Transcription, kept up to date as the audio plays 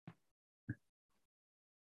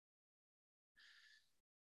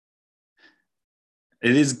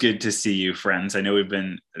It is good to see you, friends. I know we've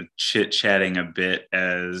been chit-chatting a bit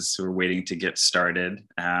as we're waiting to get started,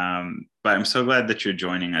 but I'm so glad that you're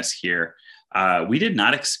joining us here. We did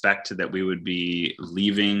not expect that we would be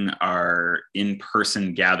leaving our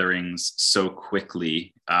in-person gatherings so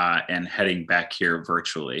quickly and heading back here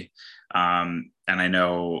virtually. And I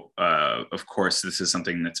know, of course, this is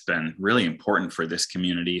something that's been really important for this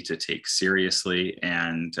community to take seriously.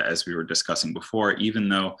 And as we were discussing before, even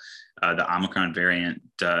though the Omicron variant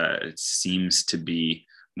seems to be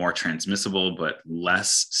more transmissible but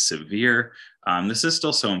less severe, this is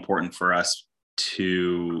still so important for us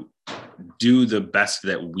to do the best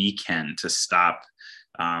that we can to stop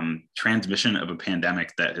transmission of a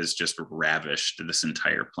pandemic that has just ravished this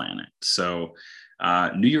entire planet. So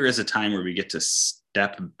New Year is a time where we get to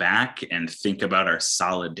step back and think about our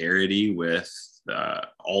solidarity with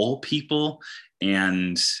all people.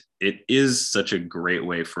 And it is such a great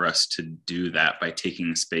way for us to do that by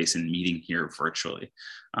taking space and meeting here virtually.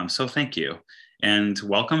 So thank you. And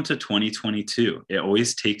welcome to 2022. It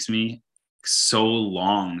always takes me so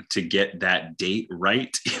long to get that date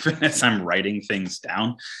right, even as I'm writing things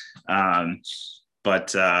down.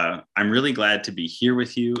 But I'm really glad to be here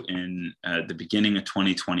with you in the beginning of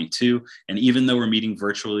 2022. And even though we're meeting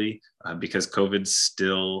virtually, because COVID's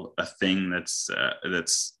still a thing that's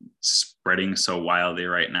spreading so wildly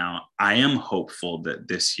right now, I am hopeful that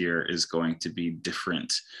this year is going to be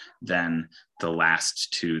different than the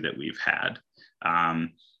last two that we've had.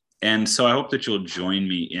 And so I hope that you'll join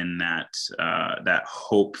me in that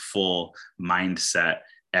hopeful mindset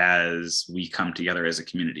as we come together as a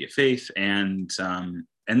community of faith. And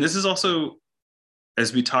this is also,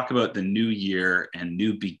 as we talk about the new year and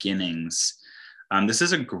new beginnings, this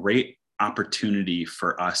is a great opportunity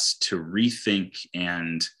for us to rethink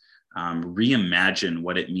and reimagine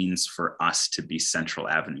what it means for us to be Central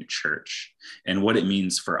Avenue Church and what it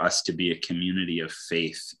means for us to be a community of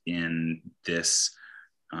faith in this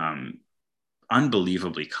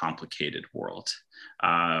unbelievably complicated world.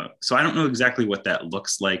 So I don't know exactly what that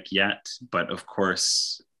looks like yet, but of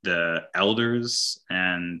course the elders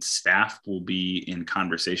and staff will be in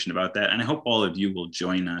conversation about that. And I hope all of you will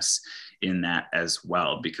join us in that as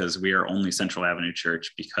well, because we are only Central Avenue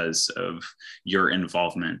Church because of your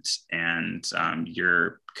involvement and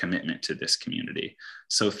your commitment to this community.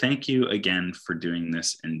 So thank you again for doing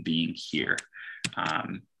this and being here.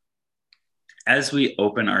 As we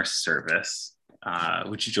open our service,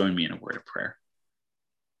 would you join me in a word of prayer?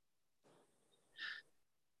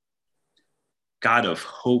 God of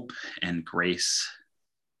hope and grace,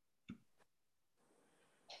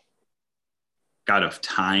 God of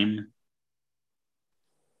time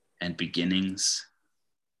and beginnings,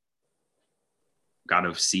 God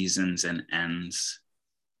of seasons and ends,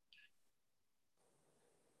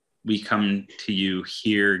 we come to you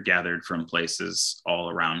here gathered from places all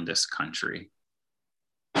around this country.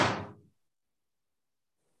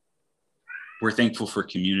 We're thankful for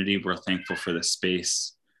community. We're thankful for the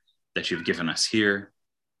space that you've given us here.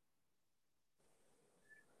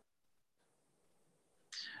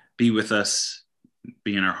 Be with us,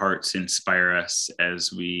 be in our hearts, inspire us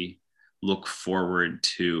as we look forward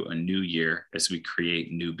to a new year, as we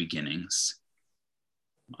create new beginnings.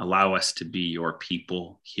 Allow us to be your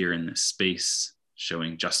people here in this space,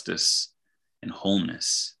 showing justice and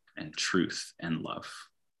wholeness and truth and love.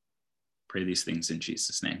 Pray these things in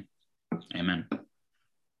Jesus' name. Amen.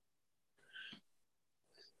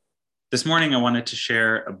 This morning, I wanted to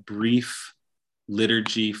share a brief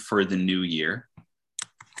liturgy for the new year.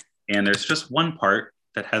 And there's just one part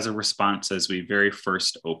that has a response as we very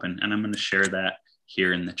first open, and I'm going to share that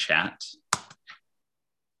here in the chat.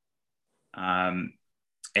 And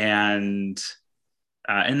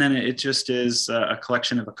then it just is a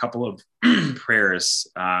collection of a couple of prayers.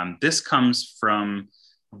 This comes from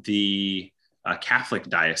the Catholic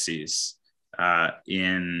diocese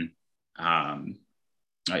in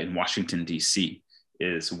Washington, D.C.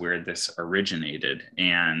 is where this originated.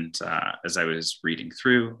 And as I was reading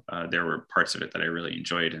through, there were parts of it that I really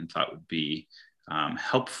enjoyed and thought would be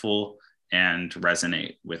helpful and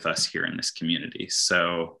resonate with us here in this community.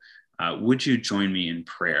 So would you join me in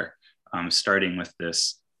prayer, starting with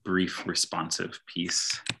this brief responsive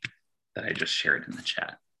piece that I just shared in the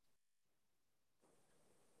chat.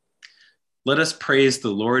 Let us praise the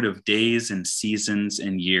Lord of days and seasons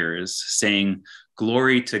and years, saying,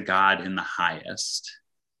 glory to God in the highest,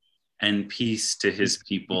 and peace to his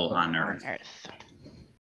people on earth.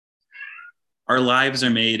 Our lives are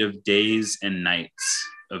made of days and nights,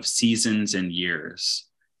 of seasons and years,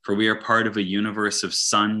 for we are part of a universe of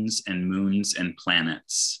suns and moons and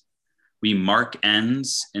planets. We mark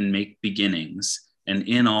ends and make beginnings, And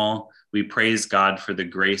in all, we praise God for the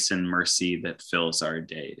grace and mercy that fills our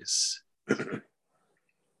days.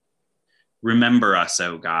 Remember us,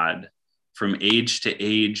 O God, from age to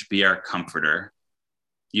age be our comforter.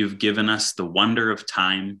 You've given us the wonder of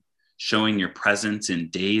time, showing your presence in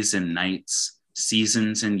days and nights,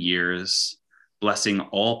 seasons and years, blessing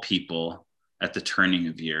all people at the turning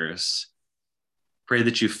of years. Pray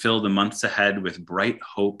that you fill the months ahead with bright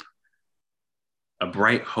hope, a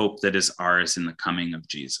bright hope that is ours in the coming of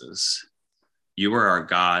Jesus. You are our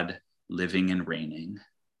God, living and reigning.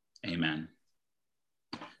 Amen.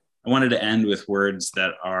 I wanted to end with words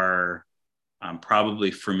that are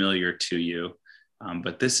probably familiar to you,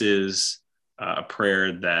 but this is a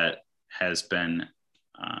prayer that has been,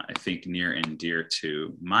 I think, near and dear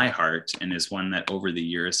to my heart, and is one that over the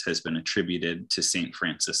years has been attributed to St.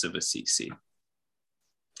 Francis of Assisi.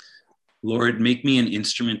 Lord, make me an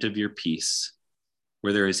instrument of your peace.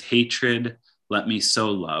 Where there is hatred, let me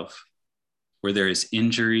sow love. Where there is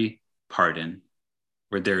injury, pardon.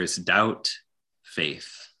 Where there is doubt,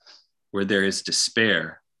 faith. Where there is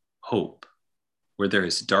despair, hope. Where there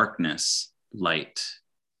is darkness, light.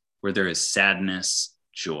 Where there is sadness,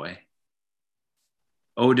 joy.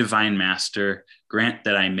 O divine Master, grant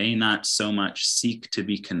that I may not so much seek to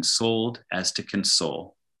be consoled as to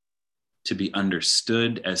console, to be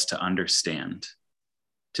understood as to understand,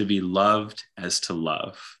 to be loved as to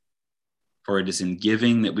love. For it is in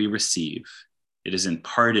giving that we receive. It is in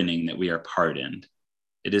pardoning that we are pardoned.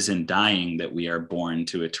 It is in dying that we are born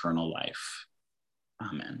to eternal life.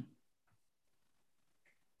 Amen.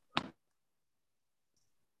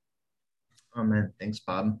 Amen. Thanks,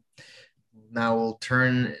 Bob. Now we'll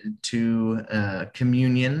turn to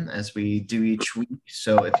communion as we do each week.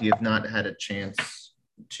 So if you have not had a chance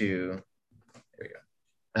to,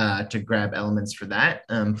 to grab elements for that,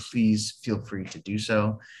 please feel free to do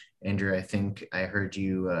so. Andrew, I think I heard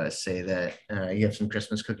you say that you have some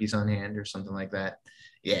Christmas cookies on hand or something like that.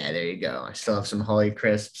 Yeah, there you go. I still have some Holly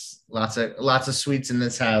Crisps. Lots of sweets in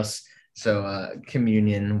this house. So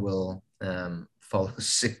communion will follow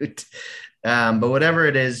suit. But whatever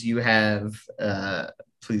it is you have,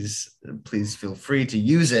 please feel free to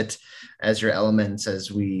use it as your elements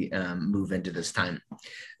as we move into this time.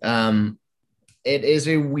 It is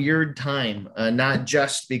a weird time, not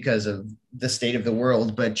just because of the state of the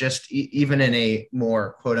world, but just even in a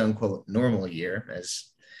more quote unquote normal year, as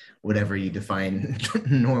whatever you define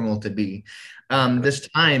normal to be. This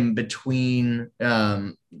time between,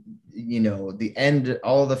 the end,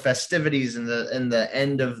 all the festivities and the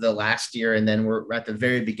end of the last year, and then we're at the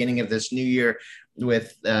very beginning of this new year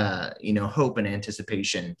with, hope and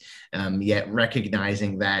anticipation, yet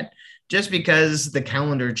recognizing that just because the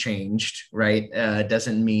calendar changed, right,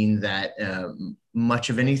 doesn't mean that much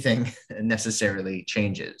of anything necessarily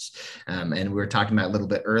changes. And we were talking about a little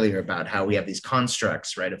bit earlier about how we have these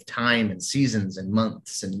constructs, right, of time and seasons and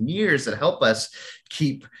months and years that help us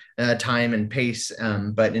keep time and pace.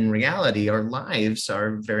 But in reality, our lives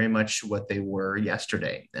are very much what they were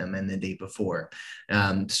yesterday and the day before.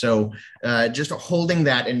 So just holding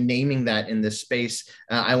that and naming that in this space,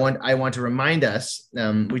 I want to remind us,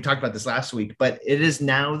 we talked about this last week, but it is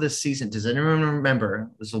now the season. Does anyone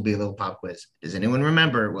remember? This will be a little pop quiz. Does anyone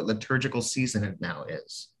remember what liturgical season it now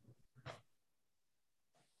is?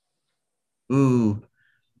 Ooh.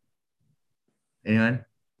 Anyone?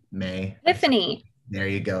 May. Epiphany. There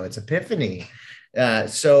you go. It's Epiphany.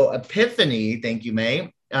 So Epiphany, thank you,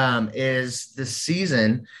 May, is the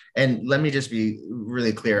season. And let me just be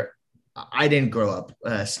really clear. I didn't grow up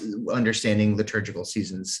understanding liturgical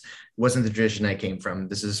seasons. It wasn't the tradition I came from.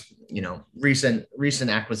 This is, recent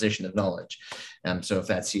acquisition of knowledge. So if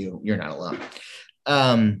that's you, you're not alone.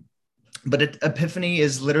 But Epiphany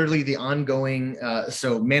is literally the ongoing,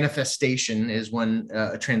 so manifestation is one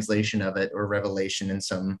translation of it, or revelation in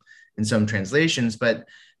some translations, but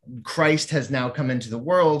Christ has now come into the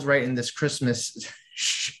world, right, in this Christmas.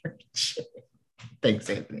 Thanks,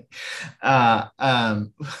 Anthony.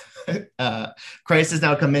 Christ has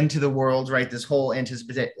now come into the world, right? This whole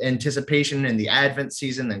anticipation in the Advent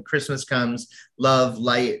season, then Christmas comes, love,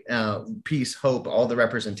 light, peace, hope, all the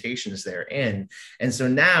representations therein. And so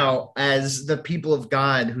now, as the people of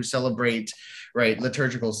God who celebrate, right,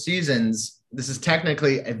 liturgical seasons, this is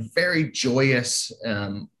technically a very joyous,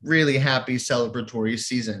 really happy celebratory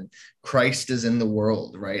season. Christ is in the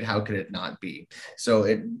world, right? How could it not be? So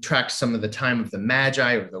it tracks some of the time of the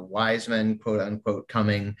Magi or the wise men, quote unquote,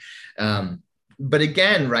 coming. but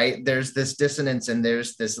again, right, there's this dissonance and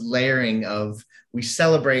there's this layering of we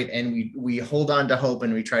celebrate and we hold on to hope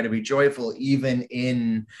and we try to be joyful even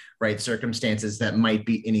in right circumstances that might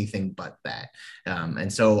be anything but that.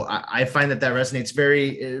 And so I find that resonates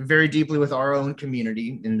very deeply with our own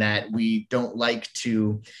community, in that we don't like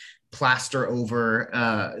to plaster over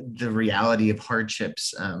the reality of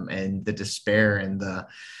hardships and the despair and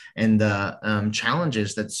the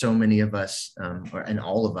challenges that so many of us and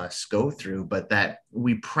all of us go through, but that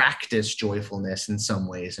we practice joyfulness in some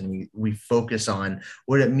ways, and we focus on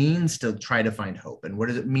what it means to try to find hope and what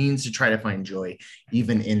it means to try to find joy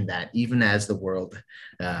even in that, even as the world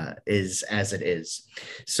is as it is.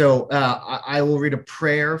 So I will read a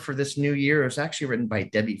prayer for this new year. It was actually written by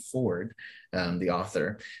Debbie Ford, the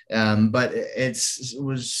author, but it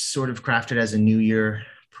was sort of crafted as a New Year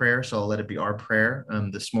prayer. So I'll let it be our prayer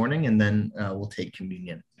this morning, and then we'll take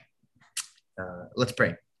communion. Let's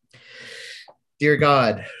pray. Dear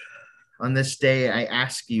God, on this day, I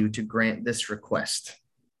ask you to grant this request.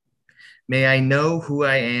 May I know who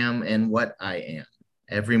I am and what I am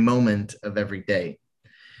every moment of every day.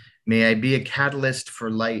 May I be a catalyst for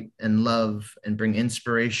light and love and bring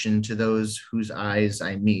inspiration to those whose eyes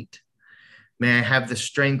I meet. May I have the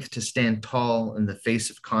strength to stand tall in the face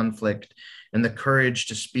of conflict and the courage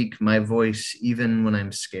to speak my voice even when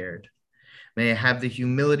I'm scared. May I have the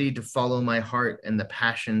humility to follow my heart and the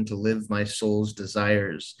passion to live my soul's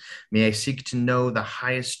desires. May I seek to know the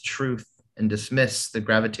highest truth and dismiss the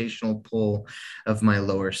gravitational pull of my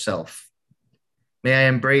lower self. May I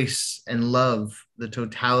embrace and love the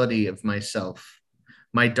totality of myself,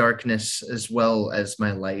 my darkness as well as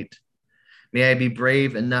my light. May I be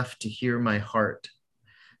brave enough to hear my heart,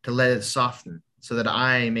 to let it soften, so that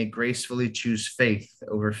I may gracefully choose faith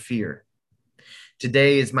over fear.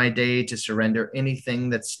 Today is my day to surrender anything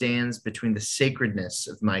that stands between the sacredness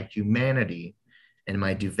of my humanity and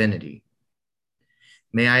my divinity.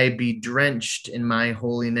 May I be drenched in my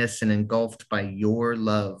holiness and engulfed by your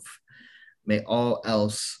love. May all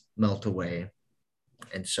else melt away.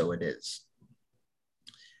 And so it is.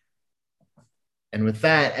 And with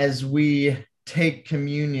that, as we take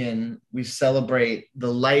communion, we celebrate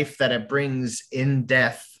the life that it brings in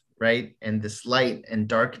death, right? And this light and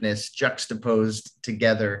darkness juxtaposed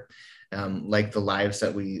together, like the lives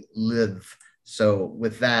that we live. So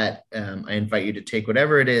with that, I invite you to take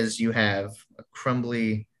whatever it is you have, a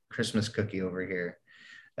crumbly Christmas cookie over here,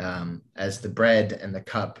 as the bread and the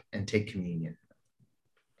cup, and take communion.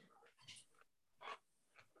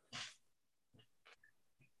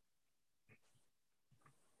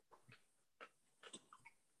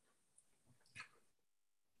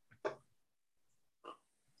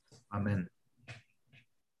 Amen.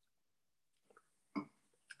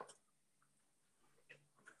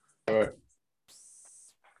 All right.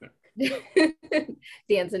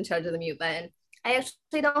 Dan's in charge of the mute button. I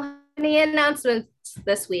actually don't have any announcements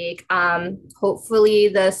this week. Hopefully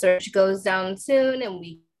the search goes down soon and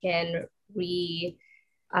we can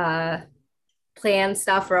plan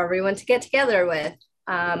stuff for everyone to get together with.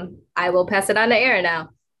 I will pass it on to Aaron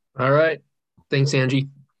now. All right. Thanks, Angie.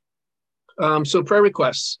 So prayer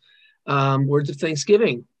requests, words of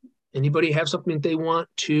thanksgiving. Anybody have something that they want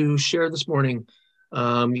to share this morning?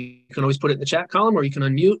 You can always put it in the chat column, or you can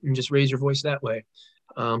unmute and just raise your voice that way.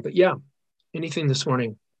 But yeah, anything this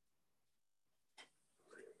morning.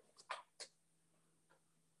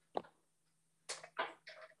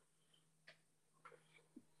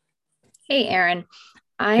 Hey, Aaron.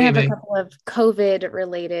 I have a couple of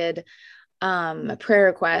COVID-related prayer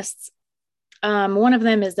requests. One of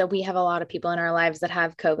them is that we have a lot of people in our lives that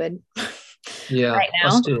have COVID right now.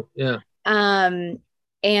 Us too. Yeah.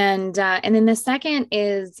 And then the second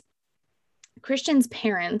is Christian's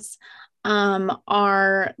parents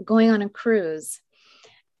are going on a cruise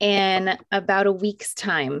in about a week's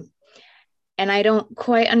time. And I don't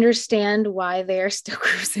quite understand why they are still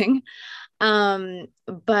cruising.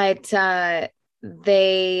 But his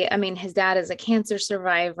dad is a cancer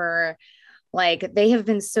survivor. Like, they have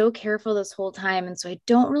been so careful this whole time. And so I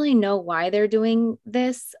don't really know why they're doing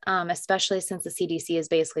this, especially since the CDC has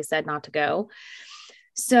basically said not to go.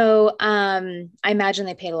 So I imagine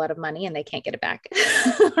they paid a lot of money and they can't get it back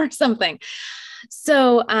or something.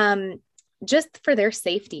 So just for their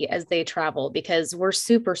safety as they travel, because we're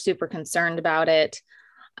super, super concerned about it,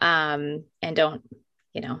 and don't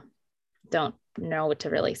know what to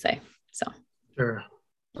really say. So. Sure.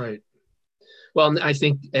 Right. Well, I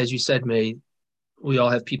think, as you said, May, we all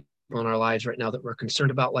have people in our lives right now that we're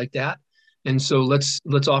concerned about like that. And so let's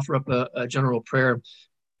offer up a general prayer,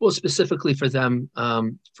 well, specifically for them,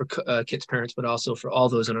 for Kit's parents, but also for all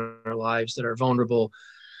those in our lives that are vulnerable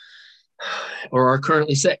or are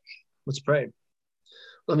currently sick. Let's pray.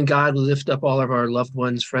 Loving God, we lift up all of our loved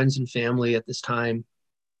ones, friends, and family at this time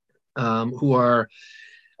who are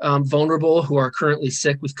vulnerable, who are currently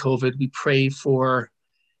sick with COVID. We pray for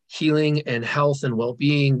healing and health and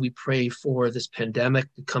well-being. We pray for this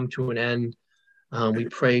pandemic to come to an end. We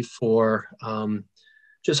pray for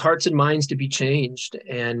just hearts and minds to be changed,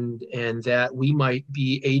 and that we might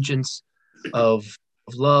be agents of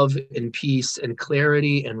love and peace and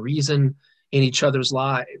clarity and reason in each other's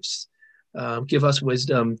lives. Give us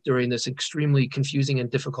wisdom during this extremely confusing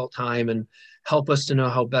and difficult time, and help us to know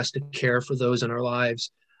how best to care for those in our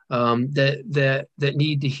lives that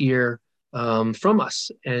need to hear from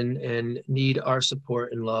us and need our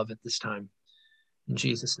support and love at this time. In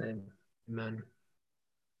Jesus' name, amen.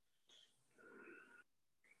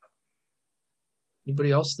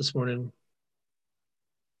 Anybody else this morning?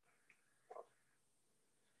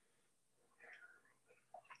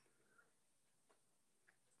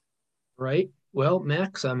 Right. Well,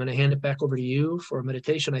 Max, I'm going to hand it back over to you for a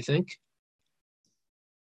meditation, I think.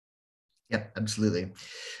 Yeah, absolutely.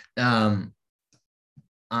 I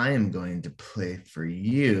am going to play for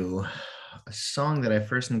you a song that I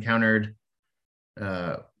first encountered,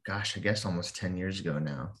 I guess almost 10 years ago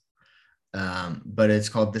now. But it's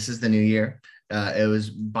called This Is the New Year. It was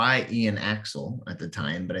by Ian Axel at the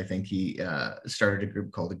time, but I think he started a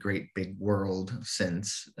group called The Great Big World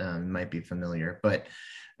since. Might be familiar, but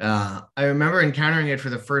I remember encountering it for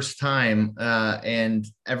the first time, and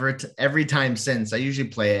every time since. I usually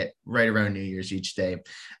play it right around New Year's each day,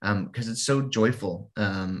 because it's so joyful,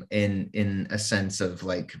 in a sense of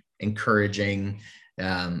like encouraging,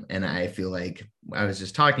 and I feel like I was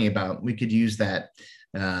just talking about, we could use that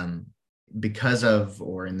because of,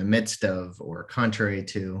 or in the midst of, or contrary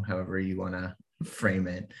to, however you want to frame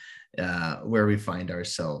it, where we find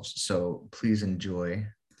ourselves. So please enjoy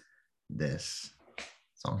this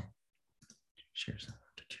song. Cheers.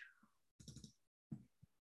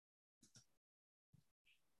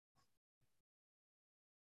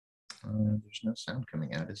 There's no sound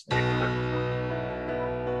coming out, is there?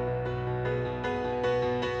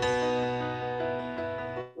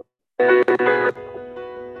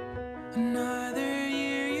 Another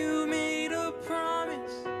year you made a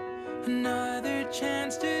promise, another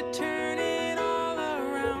chance to turn it all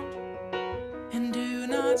around. And do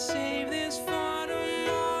not save this for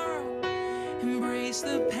tomorrow. Embrace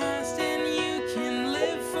the past and you can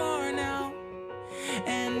live for now.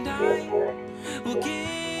 And I will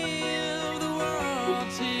give the world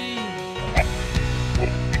to you.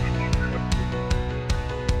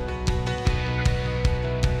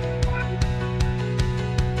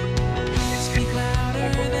 Speak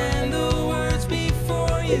louder than the words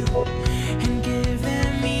before you, and give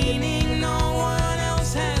them meaning no one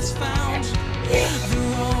else has found. The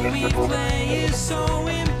role we play is so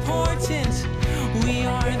important. We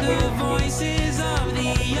are the voices of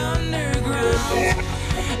the underground.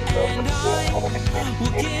 And I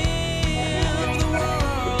will give the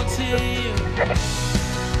world to you.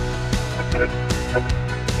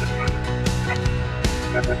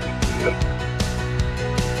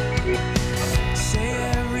 Say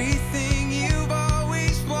everything you've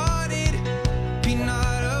always wanted. Be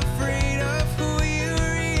not afraid of who you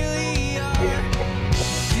really are.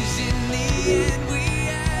 'Cause in the end we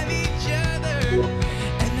have each other,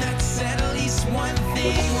 and that's at least one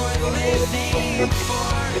thing worth living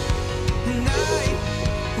for. And I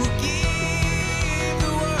will give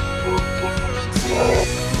the world to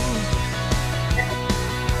you.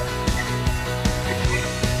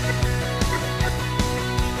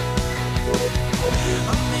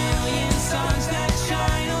 A million suns that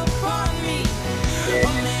shine upon me,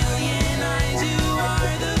 a million eyes who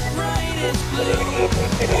are the brightest blue.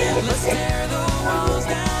 Let's tear the walls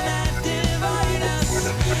down that divide us,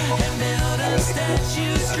 and build a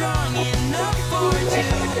statue strong enough for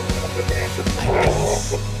two. I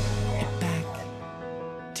pass it back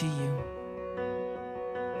to you,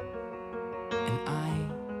 and I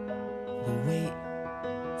will wait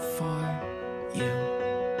for you.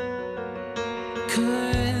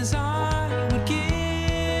 'Cause I would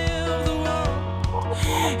give the world,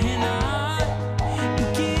 and I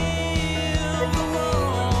would give the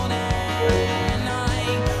world, and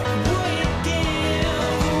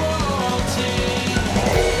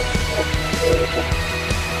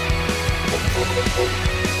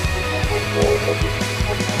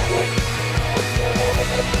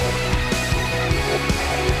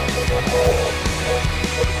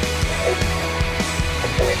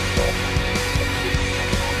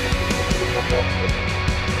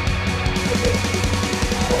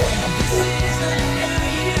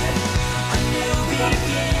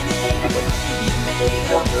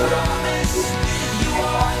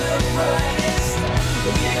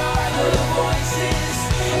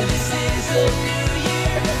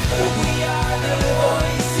We are the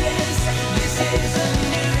voices. This is a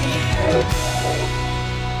new year.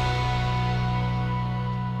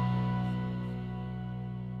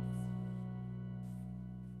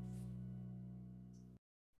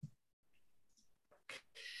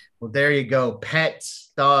 Well, there you go.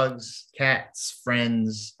 Pets, dogs, cats,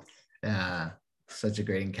 friends. Such a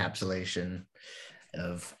great encapsulation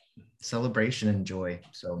of celebration and joy.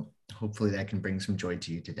 So hopefully that can bring some joy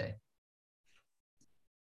to you today.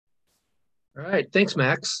 All right, thanks,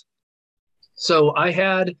 Max. So I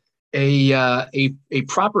had a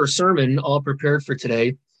proper sermon all prepared for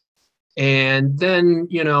today, and then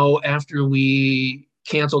after we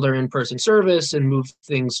canceled our in-person service and moved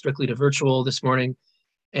things strictly to virtual this morning,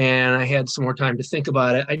 and I had some more time to think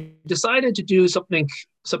about it, I decided to do something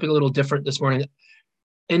a little different this morning.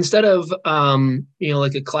 Instead of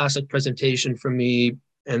like a classic presentation from me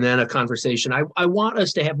and then a conversation, I want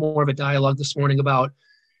us to have more of a dialogue this morning about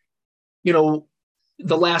the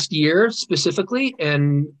last year specifically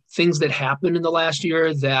and things that happened in the last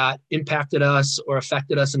year that impacted us or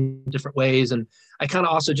affected us in different ways. And I kind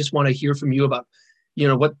of also just want to hear from you about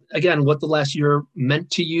what the last year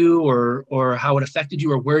meant to you, or how it affected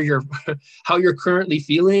you, or where how you're currently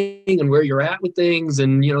feeling and where you're at with things,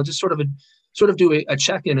 and just sort of do a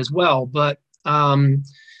check-in as well. But I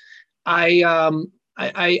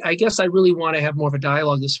guess I really want to have more of a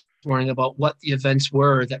dialogue this morning about what the events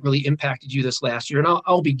were that really impacted you this last year, and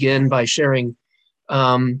I'll begin by sharing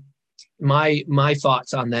my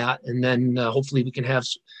thoughts on that, and then hopefully we can have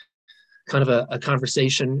kind of a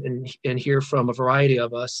conversation and hear from a variety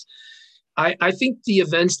of us. I think the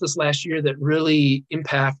events this last year that really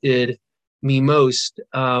impacted me most,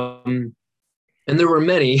 and there were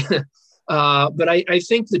many, but I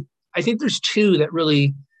think there's two that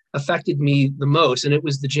really affected me the most, and it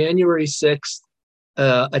was the January 6th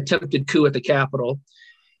attempted coup at the Capitol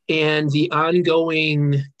and the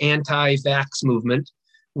ongoing anti-vax movement,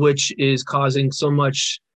 which is causing so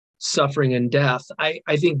much suffering and death. I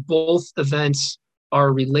think both events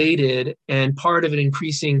are related and part of an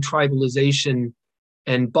increasing tribalization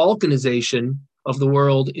and balkanization of the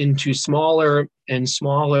world into smaller and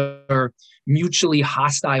smaller mutually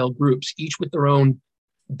hostile groups, each with their own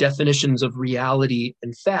definitions of reality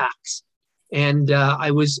and facts. And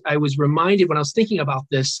I was reminded when I was thinking about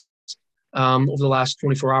this over the last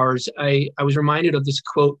 24 hours, I was reminded of this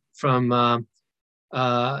quote from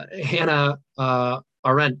Hannah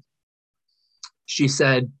Arendt. She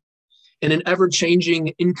said, "In an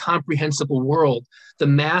ever-changing, incomprehensible world, the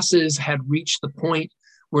masses had reached the point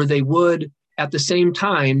where they would, at the same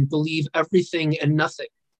time, believe everything and nothing,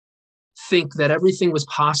 think that everything was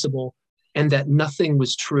possible and that nothing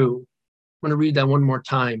was true." I'm going to read that one more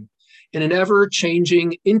time. In an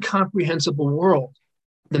ever-changing, incomprehensible world,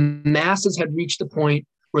 the masses had reached the point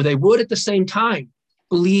where they would, at the same time,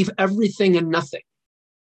 believe everything and nothing,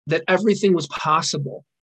 that everything was possible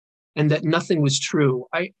and that nothing was true.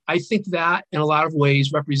 I think that in a lot of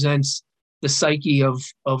ways represents the psyche of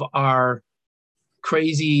our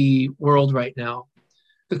crazy world right now.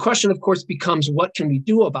 The question, of course, becomes, what can we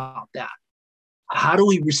do about that? How do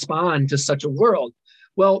we respond to such a world?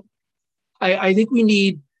 Well, I think we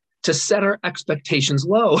need to set our expectations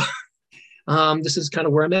low. This is kind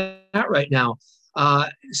of where I'm at right now.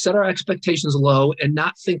 Set our expectations low and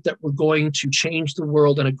not think that we're going to change the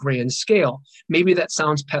world on a grand scale. Maybe that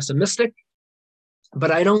sounds pessimistic,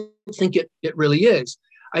 but I don't think it really is.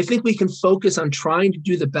 I think we can focus on trying to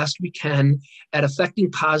do the best we can at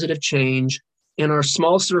affecting positive change in our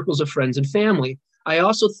small circles of friends and family. I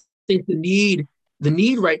also think the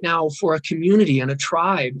need right now for a community and a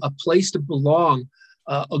tribe, a place to belong,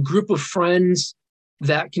 a group of friends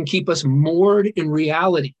that can keep us moored in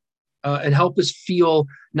reality, and help us feel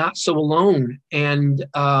not so alone and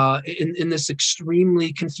in this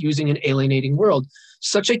extremely confusing and alienating world.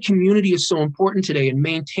 Such a community is so important today, and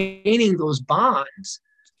maintaining those bonds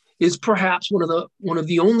is perhaps one of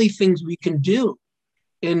the only things we can do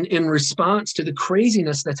in response to the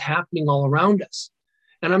craziness that's happening all around us.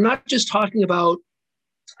 And I'm not just talking about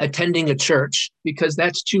attending a church, because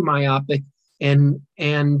that's too myopic. And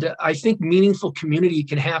I think meaningful community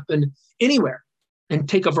can happen anywhere and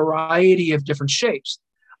take a variety of different shapes.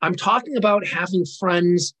 I'm talking about having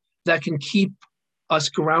friends that can keep us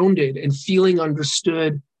grounded and feeling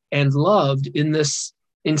understood and loved in this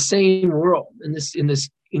insane world, in this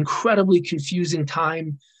incredibly confusing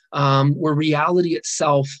time where reality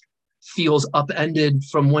itself feels upended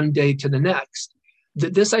from one day to the next.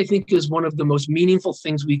 This, I think, is one of the most meaningful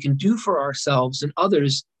things we can do for ourselves and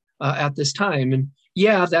others at this time. And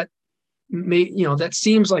yeah, that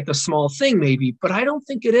seems like a small thing maybe, but I don't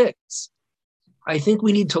think it is. I think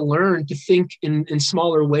we need to learn to think in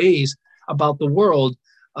smaller ways about the world.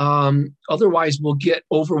 Otherwise, we'll get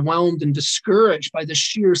overwhelmed and discouraged by the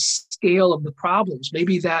sheer scale of the problems.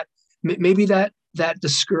 Maybe that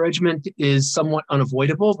discouragement is somewhat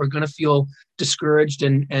unavoidable. We're going to feel discouraged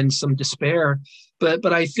and some despair.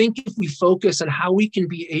 But I think if we focus on how we can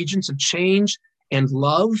be agents of change and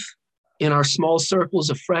love in our small circles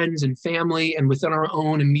of friends and family and within our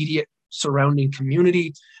own immediate surrounding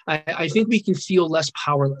community, I think we can feel less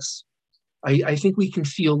powerless. I think we can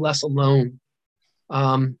feel less alone.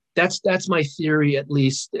 That's my theory, at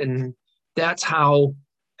least, and that's how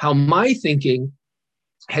my thinking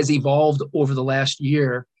has evolved over the last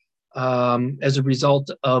year as a result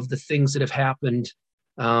of the things that have happened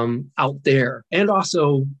out there, and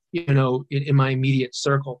also, in my immediate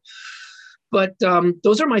circle. But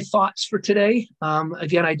those are my thoughts for today.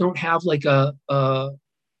 Again, I don't have like a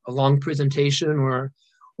long presentation or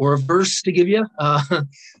a verse to give you, but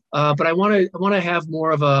I want to have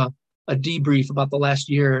more of a debrief about the last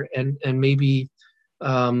year and maybe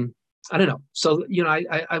I don't know. So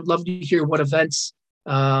I'd love to hear what events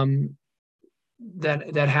that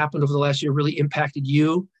happened over the last year really impacted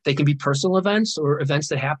you. They can be personal events or events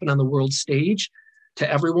that happen on the world stage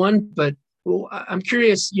to everyone. But I'm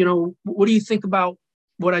curious, what do you think about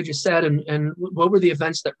what I just said, and what were the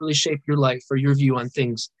events that really shaped your life or your view on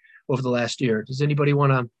things over the last year? Does anybody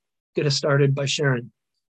want to get us started by sharing?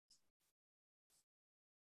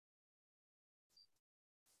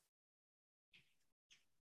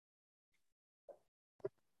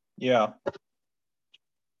 Yeah.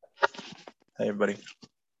 Hey, everybody.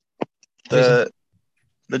 The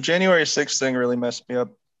January 6th thing really messed me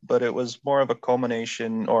up, but it was more of a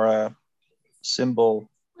culmination or a symbol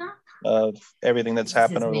of everything that's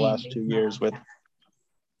happened over the last 2 years with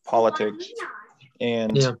politics.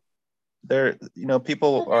 And there,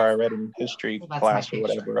 people are read in history class or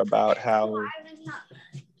whatever about how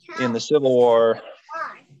in the Civil War,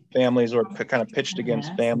 families were kind of pitched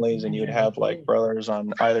against families, and you'd have like brothers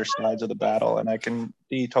on either sides of the battle. And I can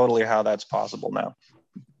see totally how that's possible now,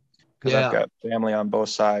 because I've got family on both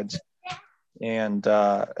sides, and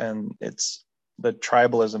it's the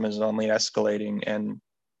tribalism is only escalating, and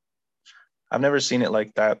I've never seen it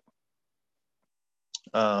like that.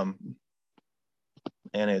 And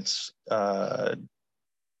it's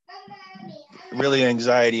really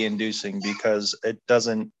anxiety inducing, because it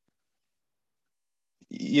doesn't,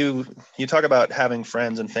 you talk about having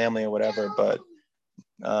friends and family or whatever, but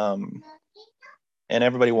and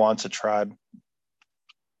everybody wants a tribe,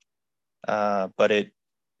 but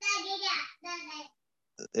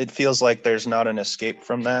it feels like there's not an escape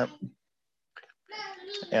from that,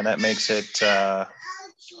 and that makes it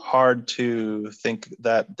hard to think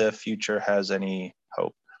that the future has any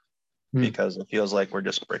hope, because it feels like we're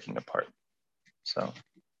just breaking apart. So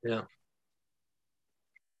yeah,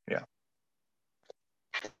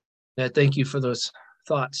 thank you for those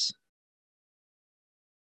thoughts.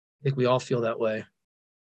 I think we all feel that way.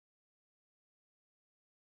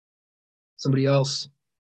 Somebody else?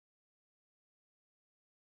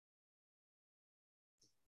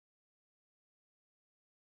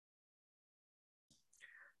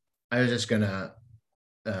 I was just gonna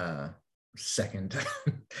second.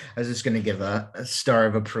 I was just gonna give a star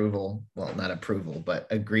of approval. Well, not approval, but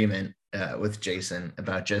agreement with Jason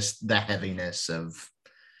about just the heaviness of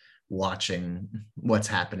watching what's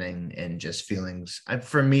happening, and just feelings.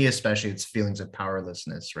 For me, especially, it's feelings of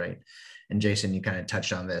powerlessness, right? And Jason, you kind of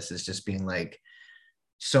touched on this, is just being like,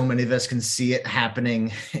 so many of us can see it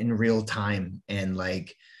happening in real time, and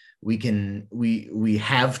like we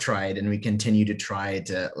have tried and we continue to try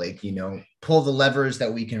to pull the levers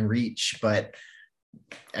that we can reach, but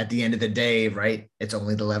at the end of the day, right, it's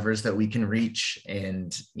only the levers that we can reach,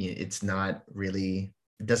 and it's not really,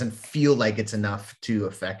 it doesn't feel like it's enough to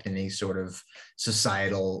affect any sort of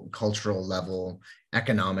societal, cultural level,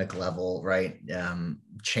 economic level, right,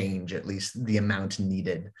 change, at least the amount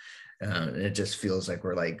needed. It just feels like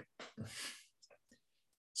we're like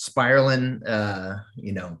spiraling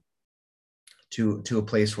to a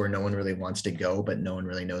place where no one really wants to go, but no one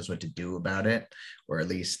really knows what to do about it, or at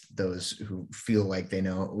least those who feel like they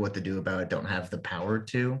know what to do about it don't have the power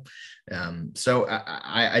to. So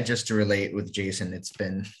I just, to relate with Jason, it's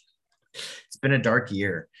been a dark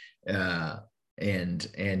year,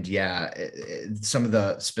 and yeah, some of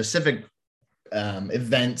the specific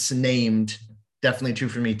events named, definitely true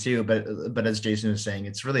for me too, but as Jason was saying,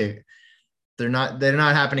 it's really, they're not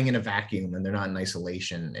happening in a vacuum, and they're not in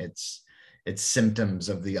isolation. It's symptoms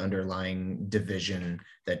of the underlying division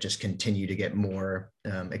that just continue to get more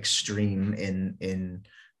extreme in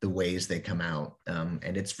the ways they come out.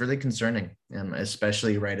 And it's really concerning,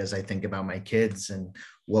 especially right as I think about my kids and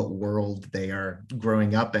what world they are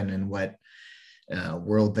growing up in and what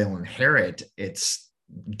world they'll inherit. It's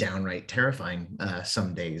downright terrifying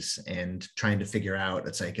some days, and trying to figure out,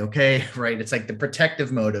 it's like, okay, right, it's like the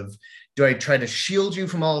protective mode of, do I try to shield you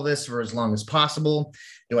from all of this for as long as possible?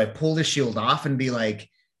 Do I pull the shield off and be like,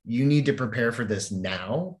 you need to prepare for this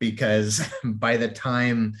now, because by the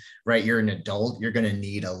time, right, you're an adult, you're going to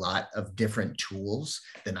need a lot of different tools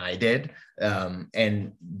than I did.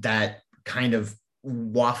 And that kind of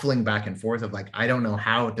waffling back and forth of like, I don't know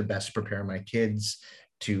how to best prepare my kids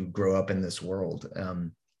to grow up in this world.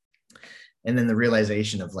 And then the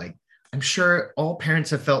realization of like, I'm sure all parents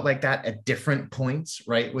have felt like that at different points,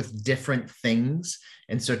 right? With different things.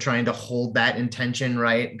 And so trying to hold that intention,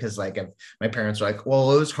 right? Because like my parents were like,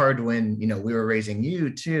 well, it was hard when, you know, we were raising you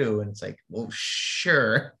too. And it's like, well,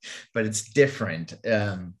 sure, but it's different.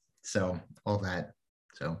 So all that.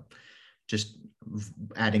 So just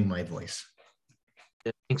adding my voice.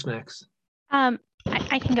 Thanks, Max.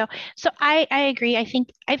 I can go. So I agree. I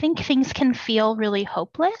think things can feel really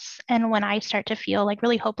hopeless. And when I start to feel like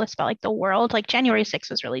really hopeless about like the world, like January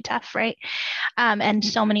 6th was really tough, right? And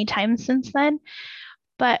so many times since then.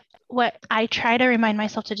 But what I try to remind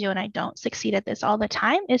myself to do, and I don't succeed at this all the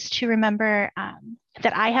time, is to remember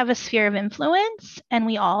that I have a sphere of influence, and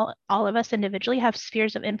we all of us individually have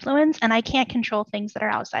spheres of influence, and I can't control things that are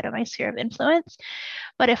outside of my sphere of influence.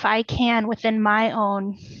 But if I can, within my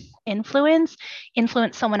own influence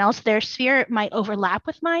someone else, their sphere might overlap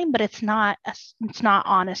with mine, but it's not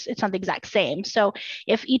honest. It's not the exact same. So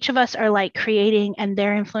if each of us are like creating and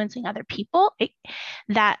they're influencing other people,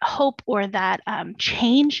 that hope or that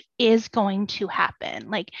change is going to happen.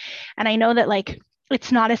 Like, and I know that like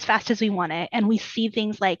it's not as fast as we want it, and we see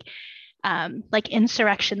things like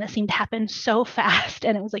insurrection that seemed to happen so fast,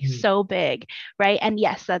 and it was like so big, right? And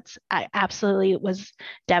yes, I absolutely was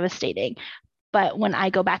devastating. But when I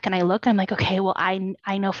go back and I look, I'm like, okay, well,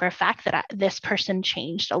 I know for a fact that this person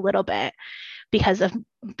changed a little bit because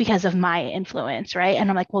of my influence, right? And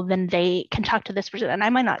I'm like, well, then they can talk to this person, and I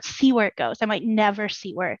might not see where it goes. I might never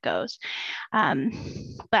see where it goes.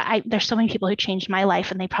 But there's so many people who changed my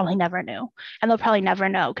life, and they probably never knew, and they'll probably never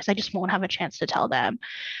know because I just won't have a chance to tell them.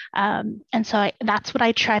 And so that's what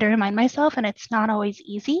I try to remind myself, and it's not always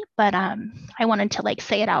easy, but I wanted to like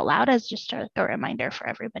say it out loud as just a reminder for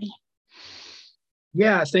everybody.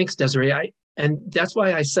 Yeah, thanks, Desiree. And that's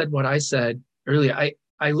why I said what I said earlier.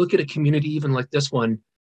 I look at a community even like this one,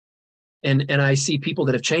 and I see people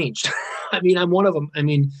that have changed. I mean, I'm one of them. I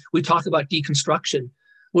mean, we talk about deconstruction.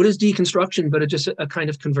 What is deconstruction but just a kind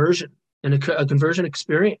of conversion, and a conversion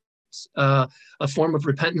experience, a form of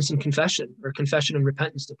repentance and confession, or confession and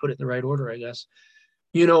repentance, to put it in the right order, I guess.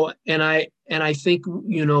 You know, and I think,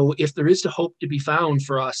 you know, if there is a hope to be found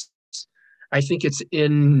for us, I think it's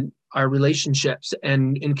in our relationships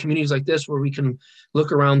and in communities like this, where we can look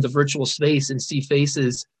around the virtual space and see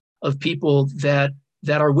faces of people that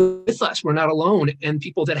are with us. We're not alone, and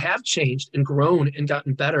people that have changed and grown and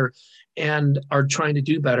gotten better and are trying to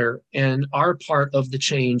do better and are part of the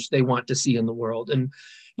change they want to see in the world. And,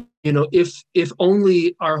 you know, if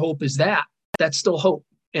only our hope is that, that's still hope.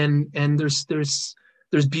 And there's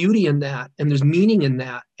beauty in that, and there's meaning in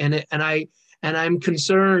that. And I'm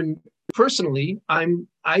concerned personally,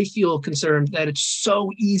 I feel concerned that it's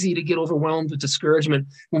so easy to get overwhelmed with discouragement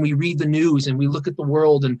when we read the news and we look at the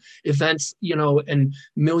world and events, you know, and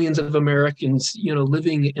millions of Americans, you know,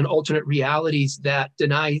 living in alternate realities that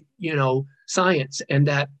deny, you know, science, and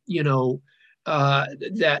that, you know,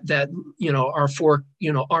 that you know, are for,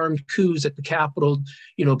 you know, armed coups at the Capitol,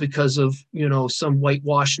 you know, because of, you know, some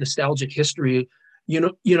whitewashed nostalgic history.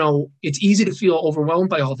 You know, it's easy to feel overwhelmed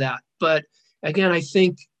by all that. But again, I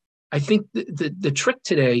think the trick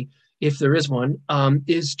today, if there is one,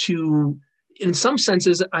 is to, in some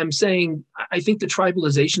senses, I'm saying, I think the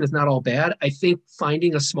tribalization is not all bad. I think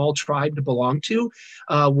finding a small tribe to belong to,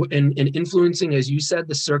 and influencing, as you said,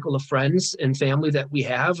 the circle of friends and family that we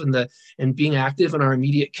have, and being active in our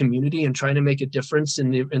immediate community and trying to make a difference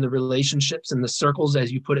in the relationships and the circles,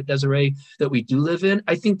 as you put it, Desiree, that we do live in.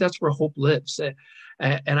 I think that's where hope lives.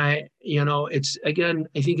 And you know, it's, again,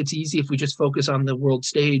 I think it's easy if we just focus on the world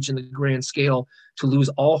stage and the grand scale to lose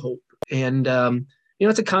all hope. And, you know,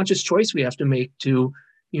 it's a conscious choice we have to make to,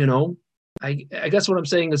 you know, I guess what I'm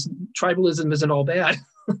saying is tribalism isn't all bad.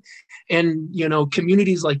 And, you know,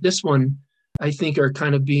 communities like this one, I think are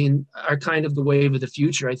kind of the wave of the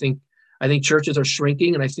future. I think churches are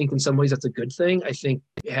shrinking, and I think in some ways that's a good thing. I think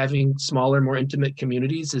having smaller, more intimate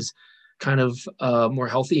communities is kind of more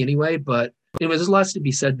healthy anyway, but anyways, there's lots to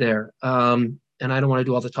be said there. And and I don't want to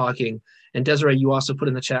do all the talking. And Desiree, you also put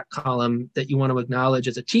in the chat column that you want to acknowledge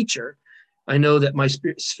as a teacher. I know that my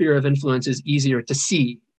sphere of influence is easier to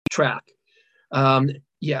see, track.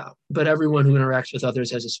 Yeah, but everyone who interacts with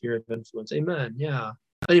others has a sphere of influence. Amen. Yeah.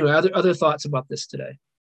 Anyway, other thoughts about this today?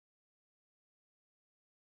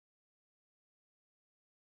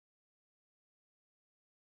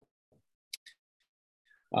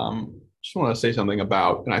 Just want to say something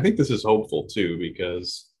about, and I think this is hopeful too,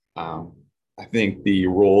 because I think the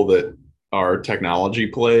role that our technology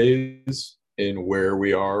plays in where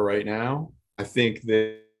we are right now, I think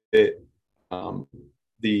that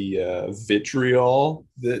the vitriol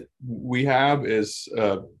that we have is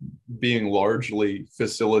being largely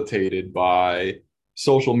facilitated by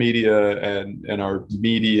social media and our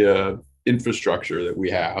media infrastructure that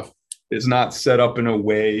we have. Is not set up in a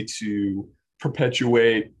way to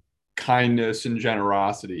perpetuate kindness and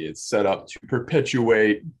generosity. It's set up to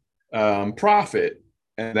perpetuate profit,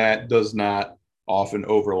 and that does not often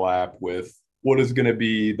overlap with what is going to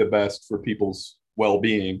be the best for people's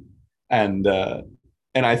well-being. And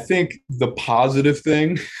I think the positive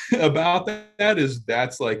thing about that is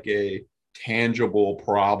that's like a tangible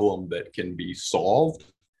problem that can be solved.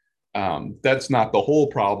 That's not the whole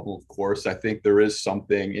problem, of course. I think there is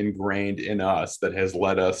something ingrained in us that has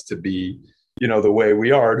led us to be, the way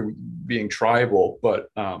we are, to being tribal. But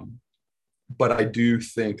I do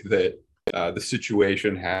think that the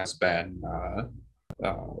situation has been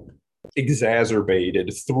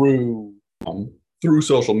exacerbated through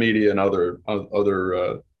social media and other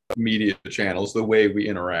media channels. The way we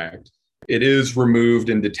interact, it is removed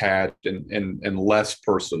and detached and less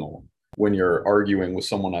personal when you're arguing with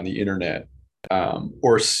someone on the internet,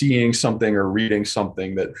 or seeing something or reading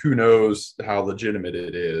something that who knows how legitimate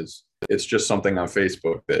it is. It's just something on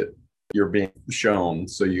Facebook that you're being shown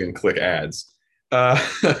so you can click ads.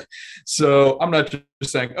 So I'm not just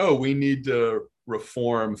saying, oh, we need to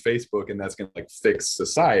reform Facebook and that's going to fix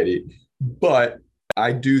society. But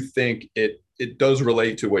I do think it does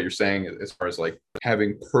relate to what you're saying as far as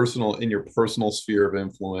having in your personal sphere of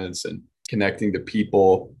influence and connecting to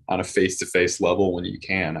people on a face-to-face level when you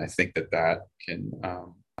can. I think that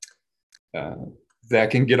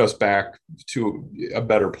can get us back to a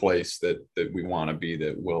better place that we want to be,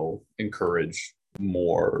 that will encourage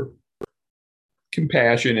more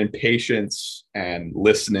compassion and patience and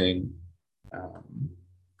listening,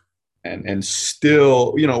 and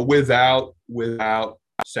still, without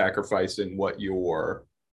sacrificing what your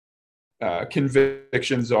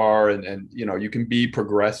convictions are, and you can be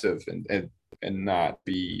progressive and not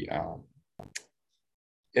be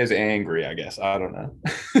as angry, I guess. I don't know.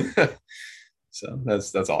 So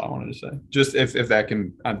that's all I wanted to say. Just if that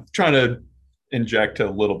can, I'm trying to inject a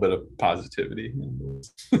little bit of positivity.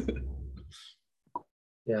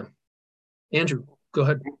 Yeah. Andrew, go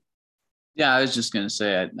ahead. Yeah, I was just going to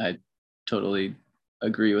say, I totally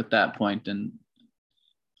agree with that point. And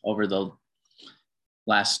over the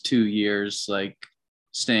last 2 years,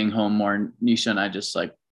 staying home more, Nisha and I just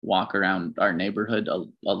walk around our neighborhood a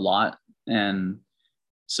lot. And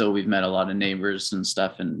so we've met a lot of neighbors and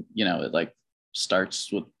stuff. And, it starts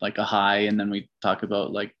with a hi, and then we talk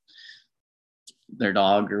about their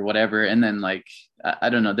dog or whatever. And then I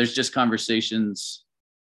don't know, there's just conversations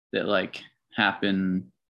that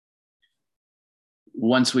happen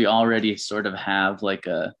once we already sort of have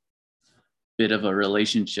a bit of a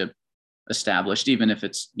relationship established, even if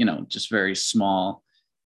it's, just very small.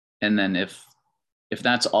 And then if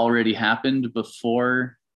that's already happened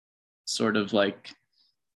before sort of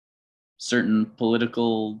certain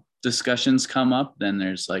political discussions come up, then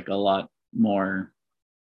there's a lot more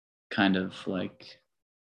kind of like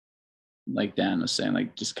Dan was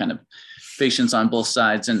saying, just kind of patience on both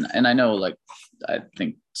sides. And I know I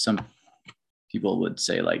think some people would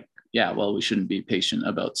say yeah, well, we shouldn't be patient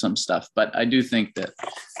about some stuff, but I do think that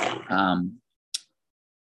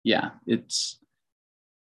yeah,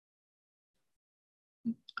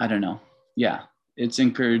 I don't know. Yeah, it's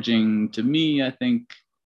encouraging to me, I think,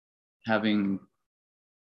 having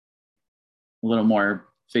a little more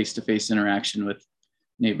face-to-face interaction with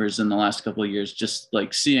neighbors in the last couple of years, just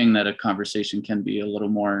seeing that a conversation can be a little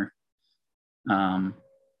more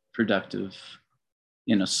productive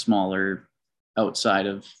in a smaller, outside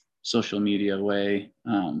of social media way.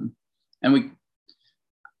 And we,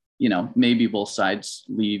 maybe both sides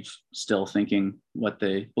leave still believing what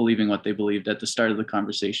they believed at the start of the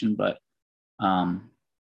conversation, but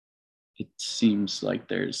it seems like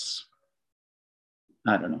there's,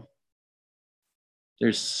 I don't know,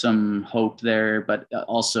 there's some hope there, but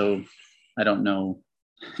also I don't know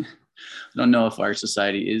if our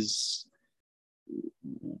society is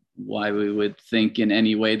why we would think in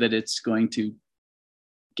any way that it's going to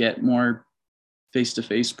get more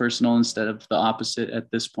face-to-face personal instead of the opposite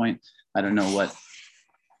at this point. I don't know what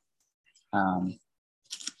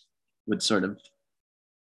would sort of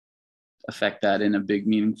affect that in a big,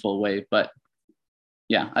 meaningful way. But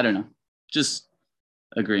yeah, I don't know. Just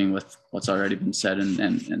agreeing with what's already been said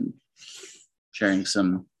and sharing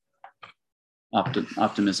some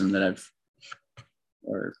optimism that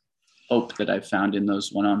or hope that I've found in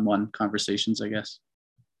those one-on-one conversations, I guess.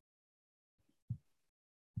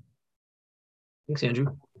 Thanks, Andrew.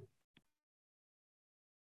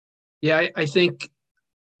 Yeah, I think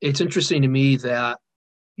it's interesting to me that,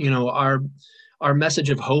 our message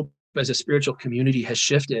of hope as a spiritual community has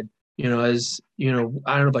shifted, as, I don't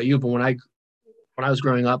know about you, but when I was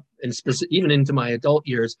growing up and even into my adult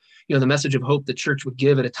years, the message of hope the church would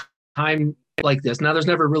give at a time like this. Now, there's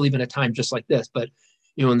never really been a time just like this, but,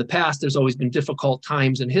 in the past, there's always been difficult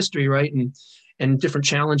times in history, right? And different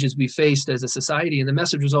challenges we faced as a society. And the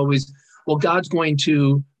message was always, well, God's going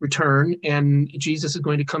to return and Jesus is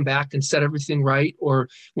going to come back and set everything right. Or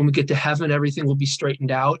when we get to heaven, everything will be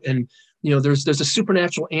straightened out. And, there's a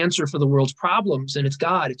supernatural answer for the world's problems, and it's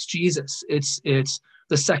God, it's Jesus, it's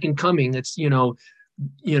the second coming. It's,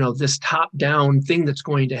 this top down thing that's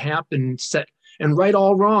going to happen, set and right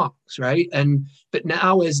all wrongs, right? But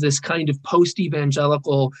now as this kind of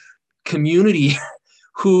post-evangelical community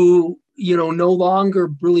who, no longer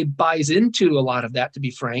really buys into a lot of that, to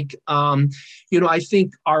be frank, I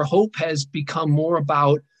think our hope has become more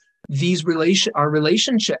about our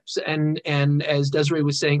relationships and as Desiree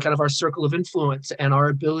was saying, kind of our circle of influence and our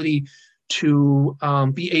ability to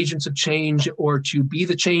be agents of change or to be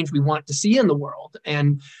the change we want to see in the world.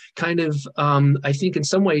 And kind of, I think in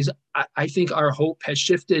some ways, I think our hope has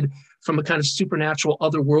shifted from a kind of supernatural,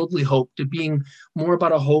 otherworldly hope to being more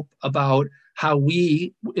about a hope about how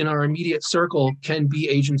we in our immediate circle can be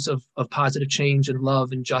agents of positive change and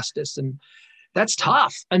love and justice. And that's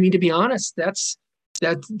tough. I mean, to be honest, that's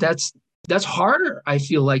harder, I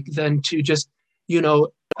feel like, than to just,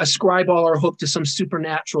 ascribe all our hope to some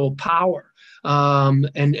supernatural power and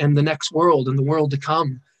the next world and the world to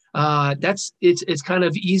come. It's kind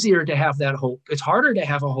of easier to have that hope. It's harder to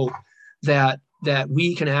have a hope that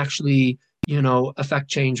we can actually, affect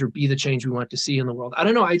change or be the change we want to see in the world. I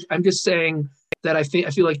don't know. I'm just saying that I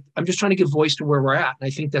feel like I'm just trying to give voice to where we're at. And I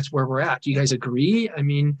think that's where we're at. Do you guys agree? I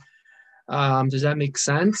mean, does that make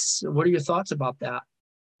sense? What are your thoughts about that?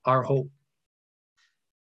 Our hope,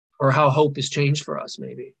 or how hope has changed for us,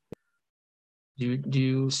 maybe. Do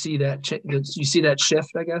you see that? Do you see that shift,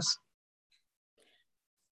 I guess?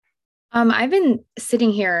 I've been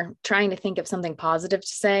sitting here trying to think of something positive to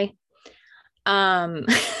say.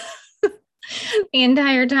 The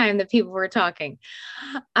entire time that people were talking.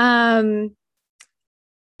 And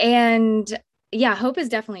yeah, hope has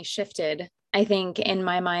definitely shifted, I think, in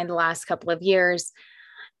my mind the last couple of years.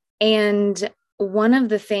 And one of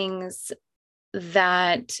the things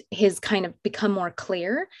that has kind of become more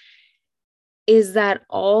clear is that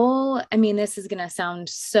this is going to sound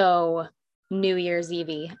so New Year's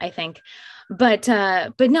Eve, I think, but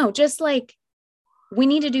no, just like we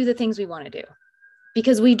need to do the things we want to do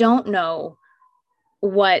because we don't know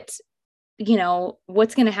what's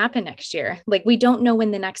going to happen next year. Like, we don't know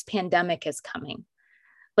when the next pandemic is coming.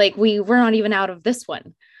 Like we're not even out of this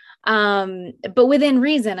one. But within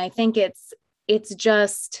reason, I think it's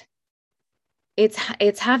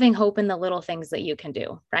having hope in the little things that you can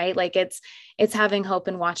do, right? Like it's having hope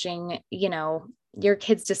in watching, your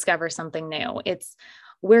kids discover something new.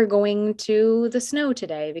 We're going to the snow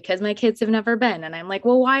today because my kids have never been. And I'm like,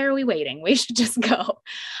 well, why are we waiting? We should just go.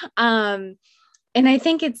 And I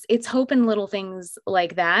think it's hope in little things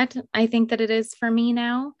like that. I think that it is for me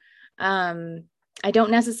now. I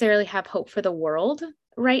don't necessarily have hope for the world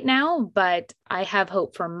right now, but I have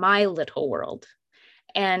hope for my little world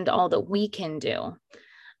and all that we can do.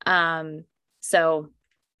 So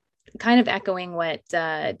kind of echoing what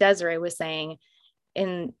Desiree was saying,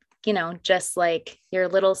 in, just like your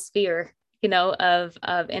little sphere,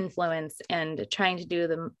 of influence, and trying to do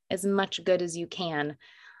them as much good as you can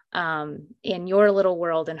in your little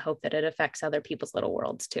world, and hope that it affects other people's little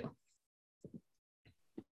worlds too.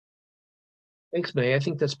 Thanks, May. I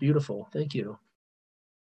think that's beautiful. Thank you.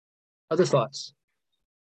 Other thoughts?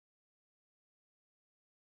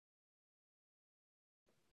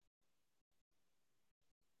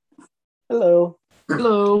 Hello.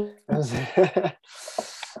 Hello.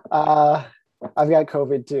 I've got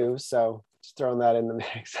COVID too, so just throwing that in the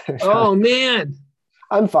mix. Oh man.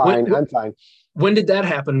 I'm fine. I'm fine. When did that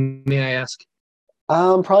happen, may I ask?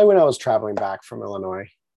 Probably when I was traveling back from Illinois.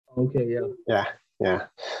 Okay, yeah. Yeah. Yeah.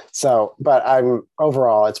 So, but I'm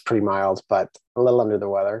overall, it's pretty mild, but a little under the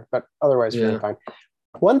weather, but otherwise feeling fine.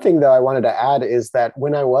 One thing though I wanted to add is that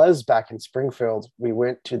when I was back in Springfield, we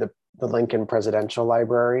went to the Lincoln Presidential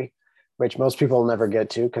Library, which most people never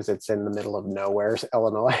get to because it's in the middle of nowhere,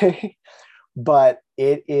 Illinois. But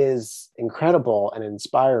it is incredible and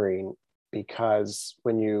inspiring because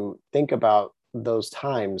when you think about those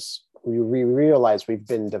times, we realize we've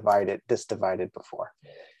been this divided before.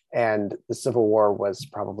 And the Civil War was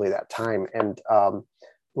probably that time. And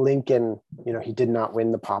Lincoln, he did not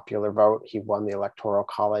win the popular vote. He won the Electoral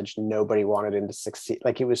College. Nobody wanted him to succeed.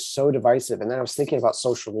 Like, it was so divisive. And then I was thinking about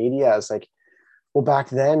social media. I was like, well, back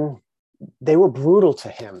then they were brutal to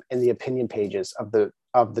him in the opinion pages of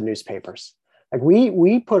the newspapers. Like,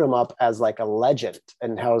 we put him up as like a legend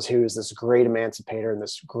and how he was this great emancipator and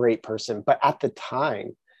this great person. But at the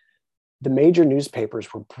time, the major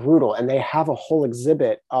newspapers were brutal, and they have a whole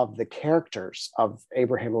exhibit of the characters of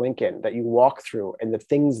Abraham Lincoln that you walk through and the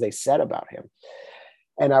things they said about him.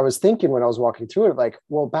 And I was thinking when I was walking through it, like,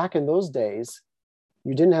 well, back in those days,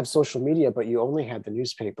 you didn't have social media, but you only had the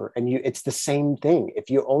newspaper, and it's the same thing.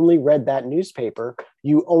 If you only read that newspaper,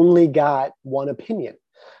 you only got one opinion.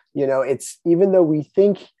 It's, even though we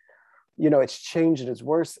think, it's changed and it's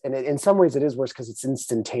worse. And in some ways it is worse because it's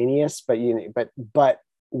instantaneous, but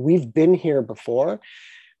we've been here before,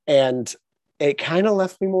 and it kind of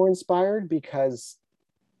left me more inspired because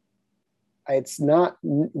it's not,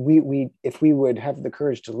 if we would have the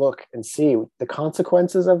courage to look and see the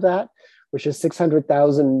consequences of that, which is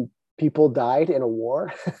 600,000 people died in a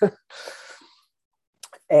war,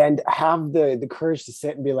 and have the courage to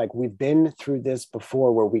sit and be like, we've been through this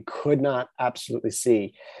before where we could not absolutely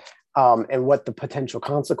see. And what the potential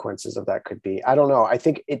consequences of that could be. I don't know. I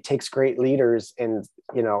think it takes great leaders, and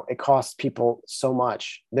it costs people so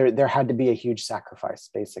much. There had to be a huge sacrifice,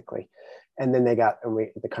 basically, and then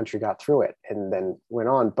the country got through it and then went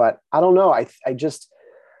on. But I don't know. I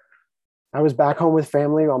was back home with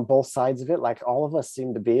family on both sides of it. Like, all of us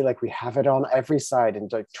seem to be like, we have it on every side, and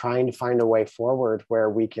like trying to find a way forward where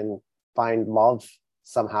we can find love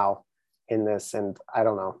somehow in this. And I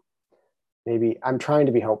don't know. Maybe I'm trying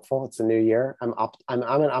to be hopeful. It's a new year. I'm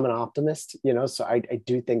an optimist, so I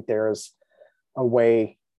do think there's a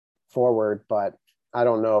way forward, but I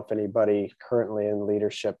don't know if anybody currently in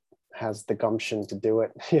leadership has the gumption to do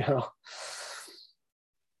it,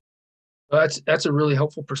 Well, that's a really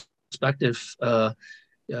helpful perspective about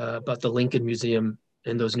the Lincoln Museum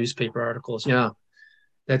and those newspaper articles. Yeah,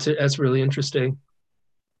 that's really interesting.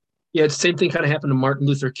 Yeah, it's the same thing kind of happened to Martin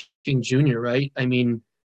Luther King Jr., right? I mean,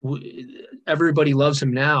 everybody loves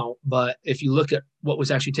him now, but if you look at what was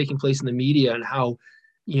actually taking place in the media and how,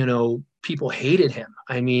 people hated him.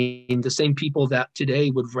 I mean, the same people that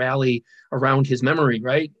today would rally around his memory,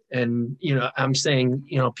 right? And, I'm saying,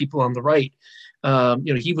 people on the right,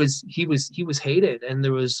 he was hated, and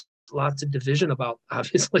there was lots of division about,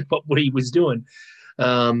 obviously, what he was doing.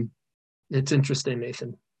 It's interesting,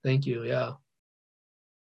 Nathan. Thank you. Yeah.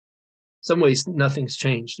 Some ways nothing's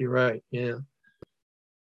changed. You're right. Yeah.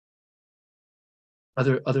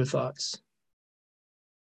 Other thoughts?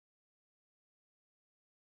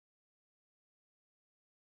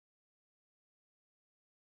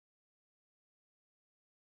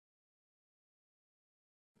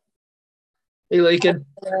 Hey, Lakin.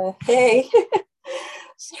 Hey,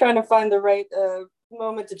 just trying to find the right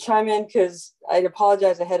moment to chime in because I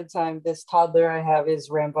apologize ahead of time. This toddler I have is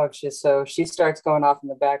rambunctious, so she starts going off in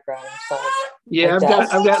the background. So yeah, I've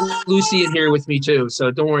got Lucy in here with me too, so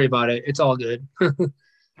don't worry about it. It's all good.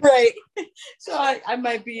 Right. So I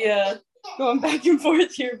might be going back and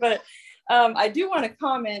forth here, but I do want to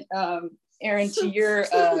comment, Aaron, to your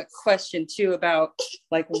question too about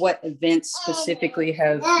like what events specifically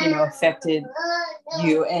have affected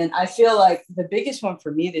you. And I feel like the biggest one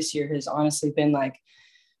for me this year has honestly been like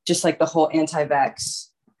just like the whole anti-vax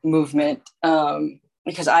movement,